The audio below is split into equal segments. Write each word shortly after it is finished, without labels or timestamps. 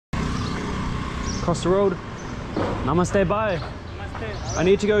Across the road. Namaste, bye. Namaste. I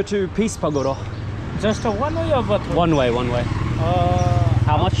need to go to Peace Pagoda. Just one way or both? One way.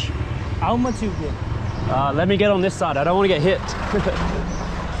 How much? How much you get? Let me get on this side. I don't want to get hit.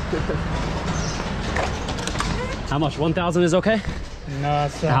 How much? 1,000 is okay? No,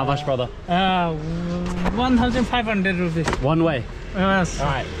 sir. How much, brother? 1,500 rupees. One way. Yes. All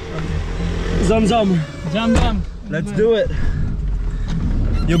right. Zum zum. Jam jam. Let's do it.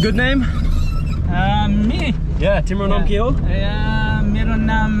 Your good name? Me? Yeah, Timro naam ki ho? मेरा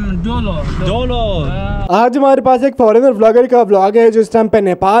नाम Dolo. Dolo. आज हमारे पास एक foreigner vlogger का vlog है जो इस time पे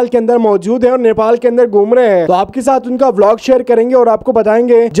नेपाल के अंदर मौजूद है और नेपाल के अंदर घूम रहे हैं। तो आपके साथ उनका व्लॉग शेयर करेंगे और आपको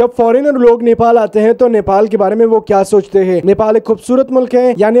बताएंगे जब फॉरेनर लोग नेपाल आते हैं तो नेपाल के बारे में वो क्या सोचते हैं। नेपाल एक खूबसूरत मुल्क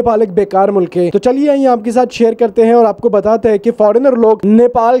है या नेपाल एक बेकार मुल्क है? तो चलिए यहीं आपके साथ शेयर करते हैं और आपको बताते हैं कि फॉरेनर लोग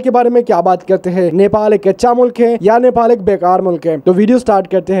नेपाल के बारे में क्या बात करते हैं। नेपाल एक अच्छा मुल्क है या नेपाल एक बेकार मुल्क है? तो वीडियो स्टार्ट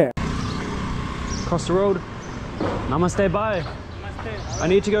करते हैं। Across the road. Namaste, bye. Namaste. I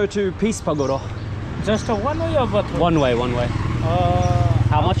need to go to Peace Pagoda. Just one way or both? One way.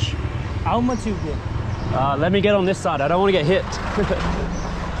 How much? How much you get? Let me get on this side. I don't want to get hit.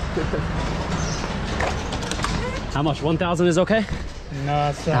 How much? 1,000 is okay?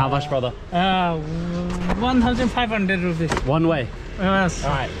 No, sir. How much, brother? 1,500 rupees. One way. Yes.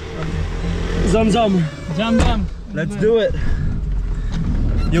 All right. Zum zum. Jam jam. Let's do it.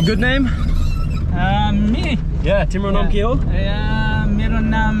 Your good name? Me? Yeah, Timro naam ki ho? मेरा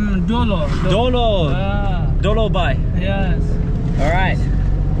नाम Dolo. Dolo. Dolo, bye. Yes. All right.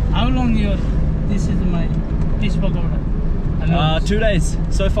 How long you? This is my Peace Pagoda. 2 days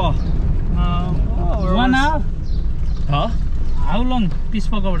so far. 1 hour. Huh? How long Peace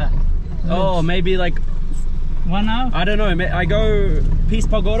Pagoda? Oh, maybe like 1 hour. I don't know. I go Peace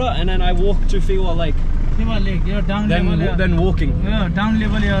Pagoda and then I walk to Fiwa Lake. Fiwa Lake. You're down level. Then walking. Yeah, down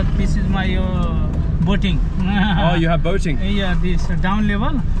level. This is my boating. Oh, you have boating? Yeah, this down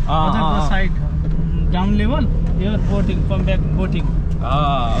level. Other side, down level. You're boating. Come back boating.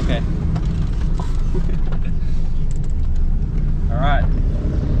 Ah, okay. All right.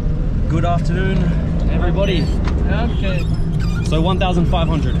 Good afternoon, everybody. Okay. So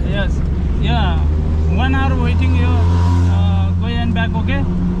 1,500. Yes. Yeah. 1 hour waiting. You go and back. Okay.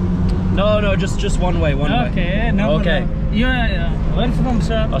 No, just one way. Okay. No. Okay. Yeah. Where from,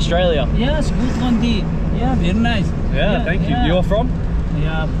 sir? Australia. Yes. Good one. Yeah. Very nice. Yeah, thank you. You're from?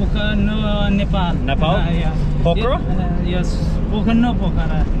 Yeah. Pokhara, Nepal. Nepal? Yeah. Pokhara? Yes. Pokhara.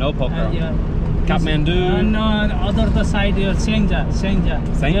 No Pokhara. Yeah. Kathmandu. No, other side. Senja. Senja.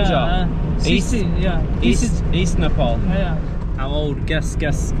 East. Yeah. East Nepal. Yeah. How old? Guess.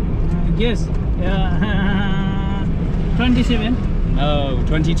 Guess. Yeah. 27. Oh,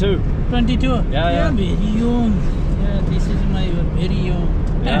 22. 22. Yeah. Very young. Yeah. This is my very young.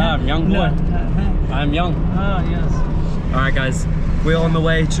 Yeah, I'm young boy. No. I'm young. Oh yes. All right, guys. We're on the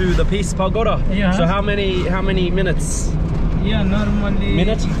way to the Peace Pagoda. Yeah. So how many minutes? Yeah, normally.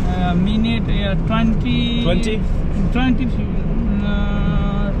 Minute? Minute. Yeah, 20. 20?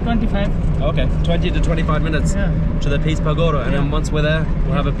 25. Okay, 20 to 25 minutes to the Peace Pagoda, and then once we're there,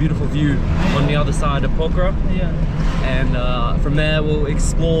 we'll have a beautiful view on the other side of Pokhara, and from there we'll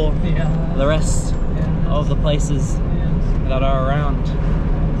explore the rest of the places that are around.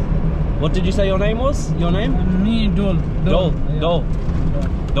 What did you say your name was? Your name? Me, Dol.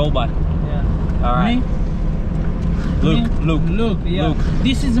 Dolbai. Yeah. All right. Me? Luke. Yeah. Luke.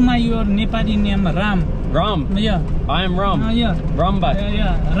 This is your Nepali name, Ram. Ram. Yeah. I am Ram. Yeah. Rambai.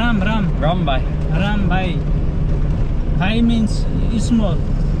 Yeah. Ram. Rambai. Bhai. Bhai means small.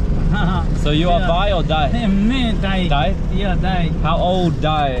 So you are Bai or Dai? Me, Dai. Dai? Yeah, Dai. How old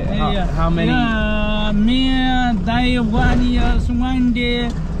Dai? How many? Me, Dai, 1 year, 1 day,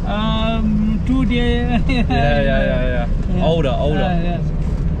 2 days. Yeah. Older.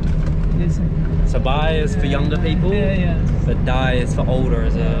 Yes. So Bai is for younger people, but Dai is for older,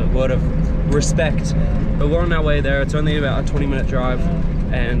 as a word of respect. But we're on our way there. It's only about a 20-minute drive,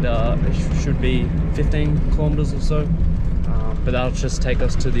 and it should be 15 kilometers or so. But that'll just take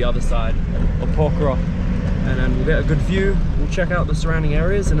us to the other side of Pokhara, and then we'll get a good view. We'll check out the surrounding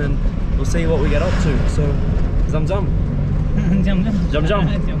areas, and then we'll see what we get up to. So, zum zum. Jam.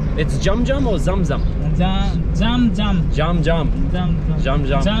 It's jum jum or zum zum? Jam.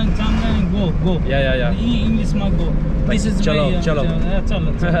 Go. Yeah. English ma go. This is chalo. Chalo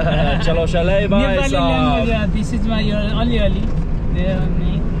chale bhai sahab. This is my Ali.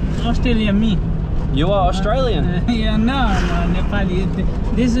 Australia me. You are Australian? Yeah, no, Nepali.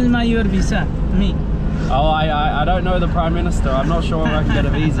 This is my visa, me. Oh, I don't know the Prime Minister. I'm not sure if I can get a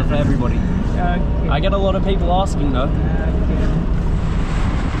visa for everybody. Okay. I get a lot of people asking though. Okay.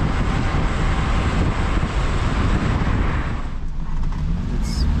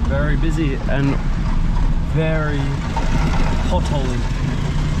 busy and very potholy.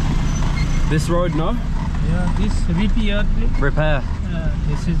 This road, no? Yeah, this repair. Repair.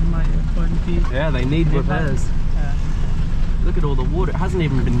 This is my 20. Yeah, they need repairs. Look at all the water. It hasn't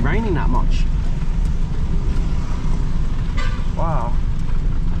even been raining that much. Wow.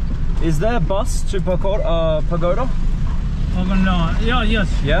 Is there a bus to Pagoda? Oh, no. Yeah, yes.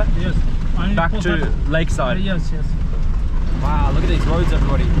 Yeah? Yes. Only Back to Lakeside? Yes, yes. Wow, look at these roads,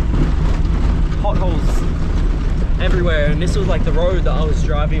 everybody. Potholes everywhere. And this was like the road that I was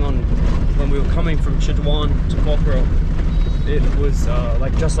driving on when we were coming from Chitwan to Pokhara. It was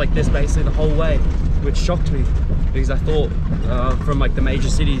like just like this basically the whole way, which shocked me because I thought from like the major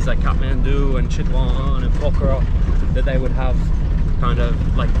cities like Kathmandu and Chitwan and Pokhara that they would have kind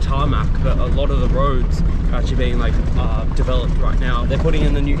of like tarmac, but a lot of the roads are actually being like developed right now. They're putting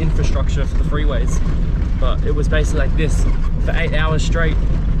in the new infrastructure for the freeways, but it was basically like this for 8 hours straight,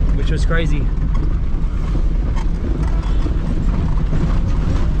 which was crazy.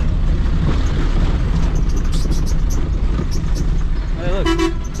 Hey look,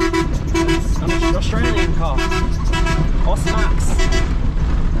 it's an Australian car, Max.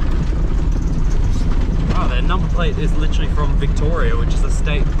 Wow, their number plate is literally from Victoria, which is a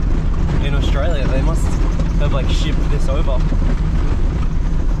state in Australia. They must have like shipped this over.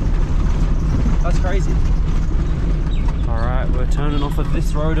 That's crazy. Alright, we're turning off of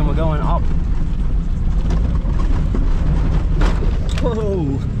this road and we're going up.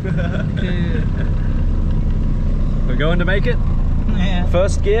 Whoa! We're going to make it? Yeah.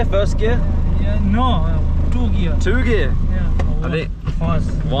 First gear, first gear? Yeah, no, 2 gear. 2 gear? Yeah. I think Fast.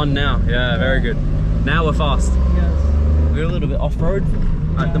 1 now, yeah, very good. Now we're fast. Yes. We're a little bit off-road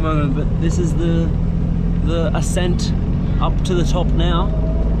at the moment, but this is the ascent up to the top now.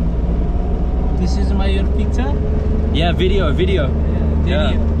 This is my picture? Yeah, video.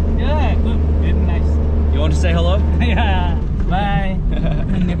 Yeah. Yeah, good. Very nice. You want to say hello? Yeah. Bye.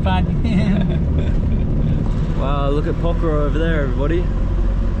 Nepali. Wow, look at Pokhara over there, everybody.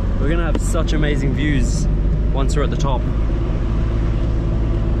 We're gonna have such amazing views once we're at the top.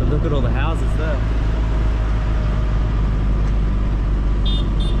 But look at all the houses there.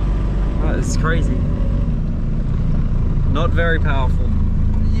 That is crazy. Not very powerful.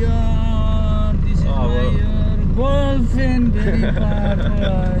 Yeah, this is my girlfriend. Very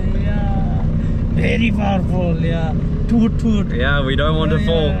powerful. Yeah. Very powerful. Yeah. Toot. Yeah, we don't want to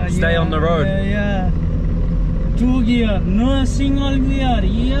fall. Stay on the road. Yeah. 2 gear, no single gear.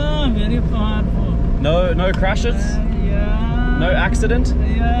 Yeah, very powerful. No crashes? Yeah. No accident?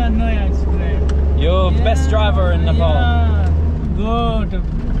 Yeah, no accident. You're best driver in Nepal. Yeah, good.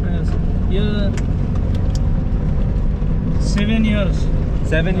 Yeah. 7 years.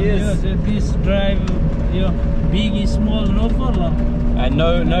 7 years? Yes, this drive, yeah, big, small, no problem. And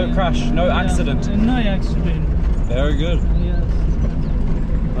no crash, no accident? No accident. Very good. Yes.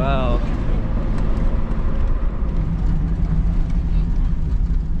 Wow.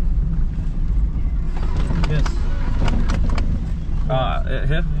 Yes.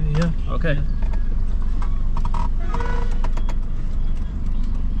 Here? Yeah. Okay.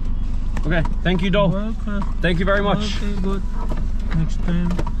 Okay, thank you, Dol. Okay. Thank you very much. Okay, good. Next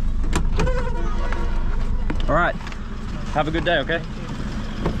time. All right. Have a good day, okay?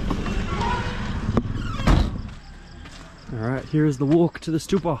 All right, here's the walk to the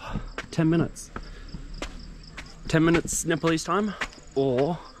stupa. 10 minutes. 10 minutes Nepalese time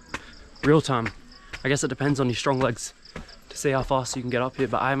or real time. I guess it depends on your strong legs to see how fast you can get up here,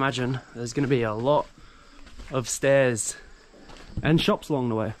 but I imagine there's gonna be a lot of stairs and shops along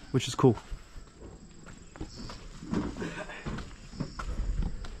the way, which is cool.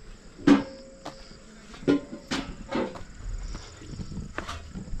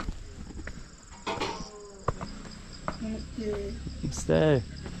 Stay.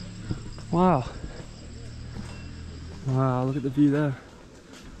 Wow. Wow, look at the view there.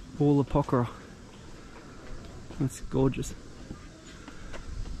 All of Pokhara. That's gorgeous.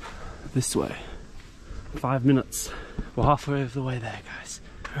 This way. 5 minutes. We're halfway of the way there, guys.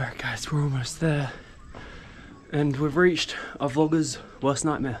 Alright guys, we're almost there. And we've reached a vlogger's worst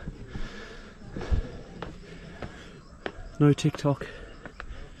nightmare. No TikTok.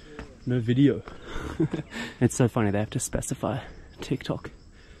 No video. It's so funny, they have to specify TikTok.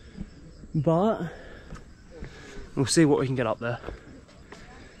 But we'll see what we can get up there.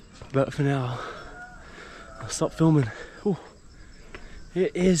 But for now, I'll stop filming. Ooh,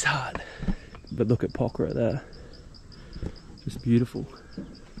 it is hard. But look at Pokhara there. Just beautiful.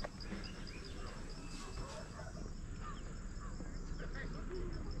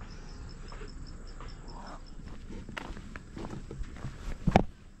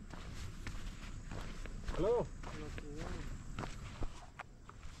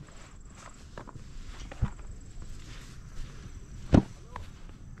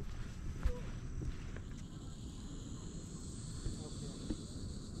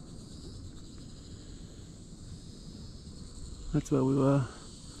 That's where we were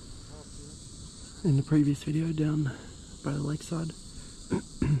in the previous video, down by the lakeside.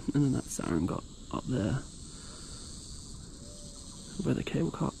 And then that siren got up there where the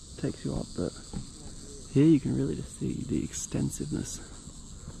cable car takes you up, but here you can really just see the extensiveness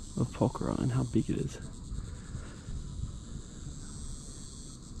of Pokhara and how big it is.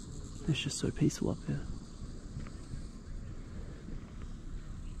 It's just so peaceful up here.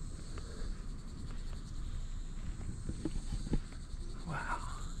 Wow.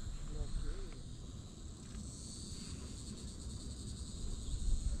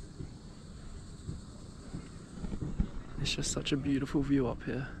 It's just such a beautiful view up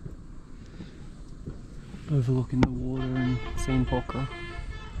here. Overlooking the water and seeing Pokhara.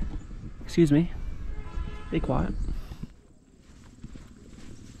 Excuse me. Be quiet.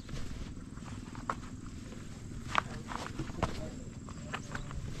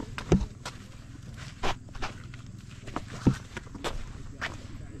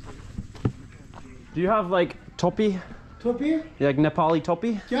 Do you have like topi? Topi? Yeah, like Nepali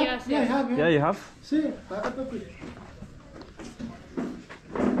topi? Yes, Yeah, I have. Yeah, you have? See, Dhaka topi.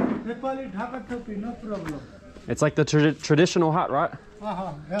 Nepali Dhaka topi, no problem. It's like the traditional hat, right?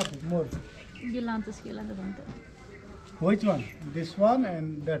 Have more. Which one? This one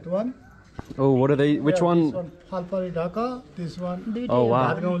and that one. Oh, what are they? Which Yeah, one? This one, Phalpari Dhaka. This one. Oh,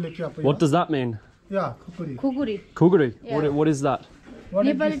 wow. Bhadgaon Lekya. What does that mean? Yeah, Khukuri. Khukuri. Kuguri? Yeah. What is that? What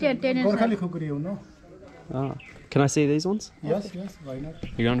is Nepali this? tennis. Gorkhali Khukuri, you know? Ah. Can I see these ones? Yes, yes, why not?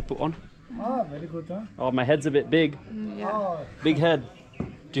 You're going to put one? Ah, very good, huh? Oh, my head's a bit big. Oh, Big head.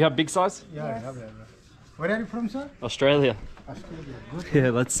 Do you have big size? yeah, I have. Where are you from, sir? Australia. Australia. Good. Yeah,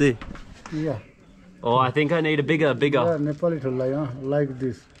 let's see. Yeah. Oh, I think I need a bigger. Yeah, Nepali Thulai, huh? Like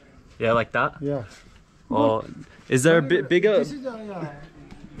this. Yeah, like that? Yeah. Oh, is there a bit bigger? This is yeah.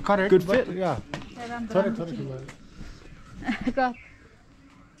 Correct. Good but, fit? Yeah. Sorry.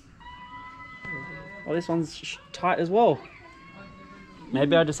 Oh, this one's tight as well.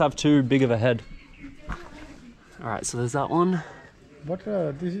 Maybe I just have too big of a head. Alright, so there's that one. But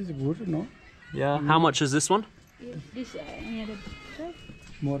this is good, no? Yeah. How much is this one? This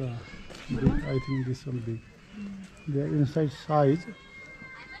More big. I think this one big. The inside size.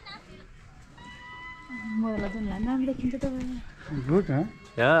 Good, huh?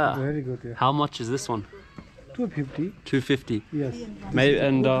 Yeah. Very good. Yeah. How much is this one? 250. 250. Yes. Maybe,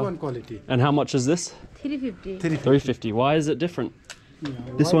 and Good one quality. and how much is this? 350. 350. Why is it different? Yeah.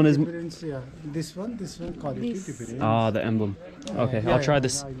 This Why one is- difference, yeah. This one quality This. different. Ah, the emblem. Okay, I'll try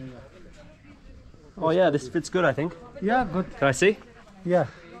this. Oh yeah, this fits good, I think. Yeah, good. Can I see? Yeah.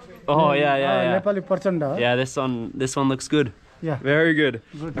 Oh yeah. Nepali Prachanda. Yeah, this one looks good. Yeah. Very good.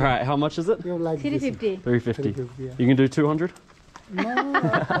 Good. All right, how much is it? You like this? 350. 350. 350, yeah. You can do 200? No.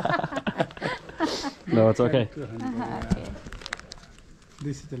 No, it's okay. 200, yeah. Okay.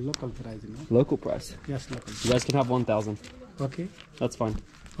 This is the local price, you know? Local price. Yes, local. You guys can have 1,000. Okay. That's fine.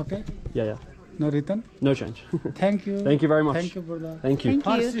 Okay. Yeah. No return. No change. Thank you. Thank you very much. Thank you, brother. Thank you.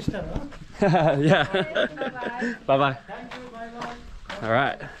 Thank you. Sister, huh? Yeah. Bye bye. All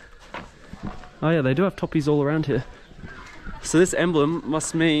right. Oh yeah, they do have toppies all around here. So this emblem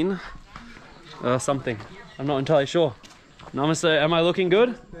must mean something. I'm not entirely sure. Namaste. Am I looking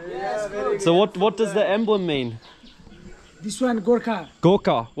good? Yes, very good. So what does the emblem mean? This one Gorkha.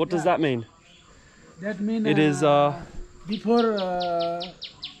 Gorkha. What does that mean? That means It is before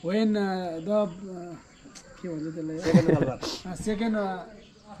when the second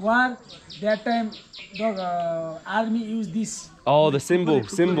war, that time the army used this oh, the symbol.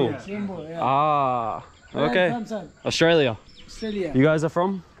 symbol. Yeah. Ah. Where are you Okay. from, sir? Australia. Australia. You guys are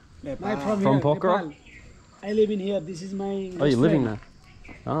from? I'm From here, Pokhara? Nepal. I live in here. This is my. Oh, you're living there.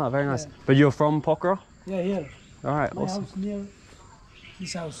 Ah, very nice. But you're from Pokhara? Yeah, here. All right. My Awesome. house near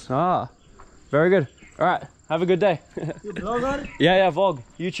this house. Ah, very good. All right. Have a good day. You blogger? Yeah, vlog,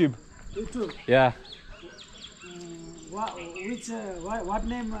 YouTube. YouTube. Yeah. What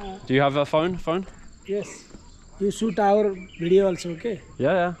name? Do you have a phone? Yes. You shoot our video also, okay?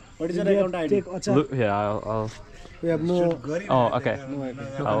 Yeah. What is You your account ID? take WhatsApp. Look, yeah, I'll. We have no. Oh, okay.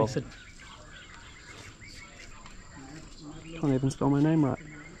 I'll. connection. Can't even spell my name right.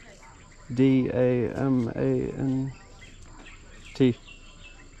 Damanth.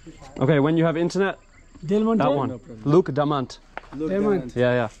 Okay, when you have internet, Del Monte? that one. Luke Damant. Diamond.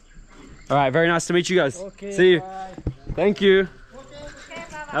 Yeah. All right, very nice to meet you guys. Okay. See you. Bye. Thank you.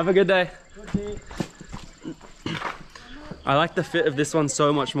 Have a good day. I like the fit of this one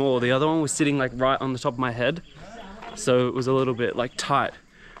so much more. The other one was sitting like right on the top of my head, so it was a little bit like tight,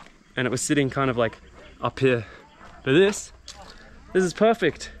 and it was sitting kind of like up here. But this is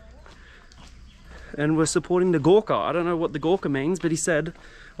perfect. and we're supporting the Gorka. I don't know what the Gorka means, but he said,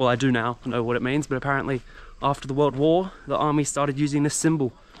 well, I do now know what it means, but apparently after the World War, the army started using this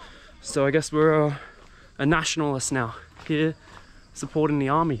symbol. So I guess we're a nationalist now, here supporting the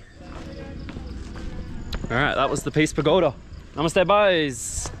army. Alright, that was the Peace Pagoda. Namaste,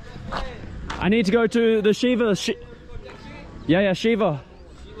 boys. I need to go to the Shiva. Yeah, Shiva.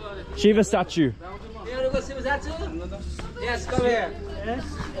 Shiva statue. Yes, come here.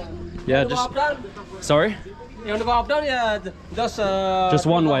 Yeah, just. Sorry? You want to go up down? Yeah, just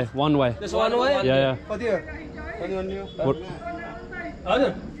one way. Just one way? Yeah.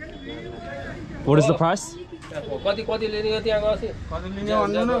 What is the price? Only one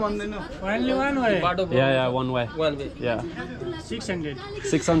way. Yeah, one way. One way. Yeah. 600.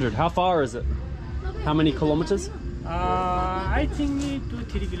 600. How far is it? How many kilometers? I think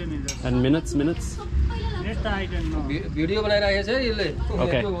 2-3 kilometers. And minutes? Next I don't know. Video बनाएर आएको छ यसले.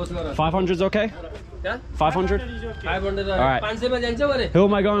 Okay. 500 is okay? Yeah? 500? 500. Alright. 500 मा जान्छ भने? Who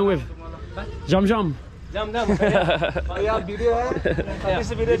am I going with? Jum. Jam. Yeah, video hai.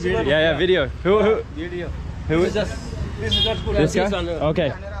 This video. Yeah, video. Who? Video. Who is This is just put this this guy? one.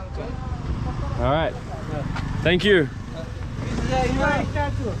 Okay. Alright. Thank you. This is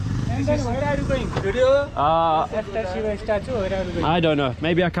statue. And then where are you going? Video. After Shiva statue, where are you going? I don't know.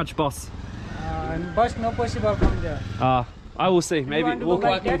 Maybe I catch bus. Bus no possible from there. I will see. Maybe You want to we'll go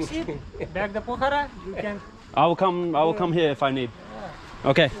by taxi? Back the Pokhara, you can. I will come here if I need.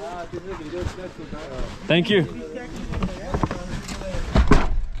 Okay. Thank you.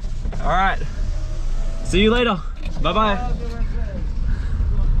 All right. See you later. Bye bye.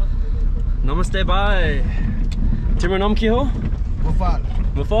 Namaste. Bye. Timur nam ki ho?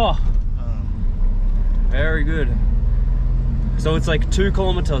 Before. Very good. So it's like 2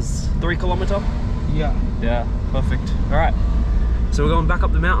 kilometers, 3 kilometer? Yeah, perfect. All right. So we're going back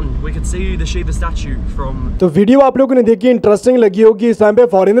up the mountain. We could see the Shiva statue from. तो video आप लोगों ने देखी, interesting लगी होगी। इस time पे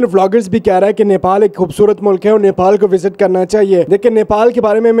foreigner vloggers भी कह रहा है कि नेपाल एक खूबसूरत मुल्क है और नेपाल को विजिट करना चाहिए। देखिए नेपाल के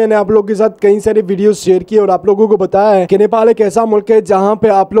बारे में मैंने आप लोगों के साथ कई सारी वीडियोस शेयर की और आप लोगों को बताया है कि नेपाल एक ऐसा मुल्क है जहाँ पे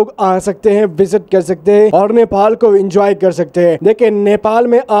आप लोग आ सकते हैं, विजिट कर सकते हैं और नेपाल को एंजॉय कर सकते हैं। देखिए नेपाल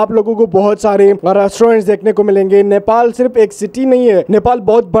में आप लोगों को बहुत सारे रेस्टोरेंट्स देखने को मिलेंगे। नेपाल सिर्फ एक सिटी नहीं है, नेपाल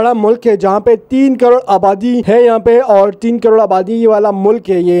बहुत बड़ा मुल्क है जहाँ पे 3 करोड़ आबादी है यहाँ पे, और 3 करोड़ आबादी वाला मुल्क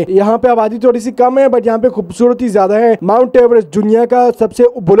है ये। यहाँ पे आबादी थोड़ी सी कम है बट यहाँ पे खूबसूरती ज्यादा है। माउंट एवरेस्ट दुनिया का सबसे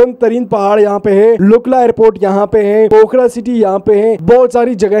बुलंद तरीन पहाड़ यहाँ पे है, लुकला एयरपोर्ट यहाँ पे है, पोखरा सिटी यहाँ पे है। बहुत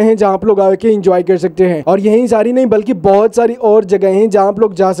सारी जगह हैं जहाँ आप लोग आके एंजॉय कर सकते हैं और यही सारी नहीं बल्कि बहुत सारी और जगह हैं जहाँ आप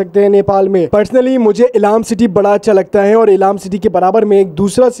लोग जा सकते हैं नेपाल में। पर्सनली मुझे इलाम सिटी बड़ा अच्छा लगता है और इलाम सिटी के बराबर में एक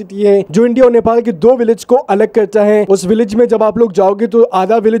दूसरा सिटी है जो इंडिया और नेपाल के 2 विलेज को अलग करता है। उस विलेज में जब आप लोग जाओगे तो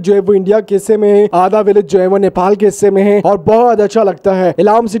आधा विलेज जो है वो इंडिया के हिस्से में है, आधा विलेज जो है वो नेपाल के हिस्से में है और बहुत अच्छा लगता है।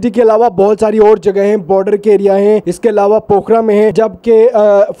 इलाम सिटी के अलावा बहुत सारी और जगह हैं, बॉर्डर के एरिया हैं, इसके अलावा पोखरा में है। जबकि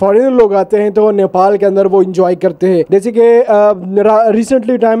फॉरेनर लोग आते हैं तो नेपाल के अंदर वो एंजॉय करते हैं। जैसे कि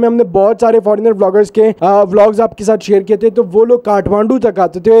रिसेंटली टाइम में हमने बहुत सारे फॉरेनर व्लॉगर्स के व्लॉग्स आपके साथ शेयर किए थे, तो वो लोग काठमांडू तक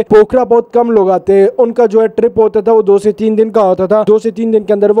आते थे, पोखरा बहुत कम लोग आते हैं। उनका जो है ट्रिप होता था वो 2 से 3 दिन का होता था, 2 से 3 दिन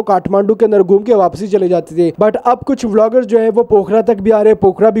के अंदर वो काठमांडू के अंदर घूम के वापसी चले जाते थे। बट अब कुछ व्लॉगर्स जो है वो पोखरा तक भी आ रहे,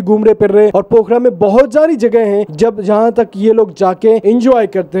 पोखरा भी घूम रहे फिर रहे और पोखरा में बहुत सारी जगह है जब जहाँ तक ये लोग जाके एंजॉय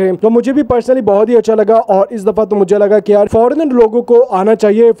करते हैं। तो मुझे भी पर्सनली बहुत ही अच्छा लगा और इस दफा तो मुझे लगा कि यार फॉरेनर लोगों को आना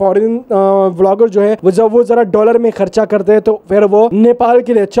चाहिए। फॉरेन व्लॉगर जो है वो जब वो जरा डॉलर में खर्चा करते हैं तो फिर वो नेपाल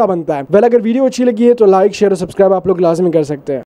के लिए अच्छा बनता है। वेल अगर वीडियो अच्छी लगी है तो लाइक शेयर और सब्सक्राइब आप लोग लाजमी कर सकते हैं।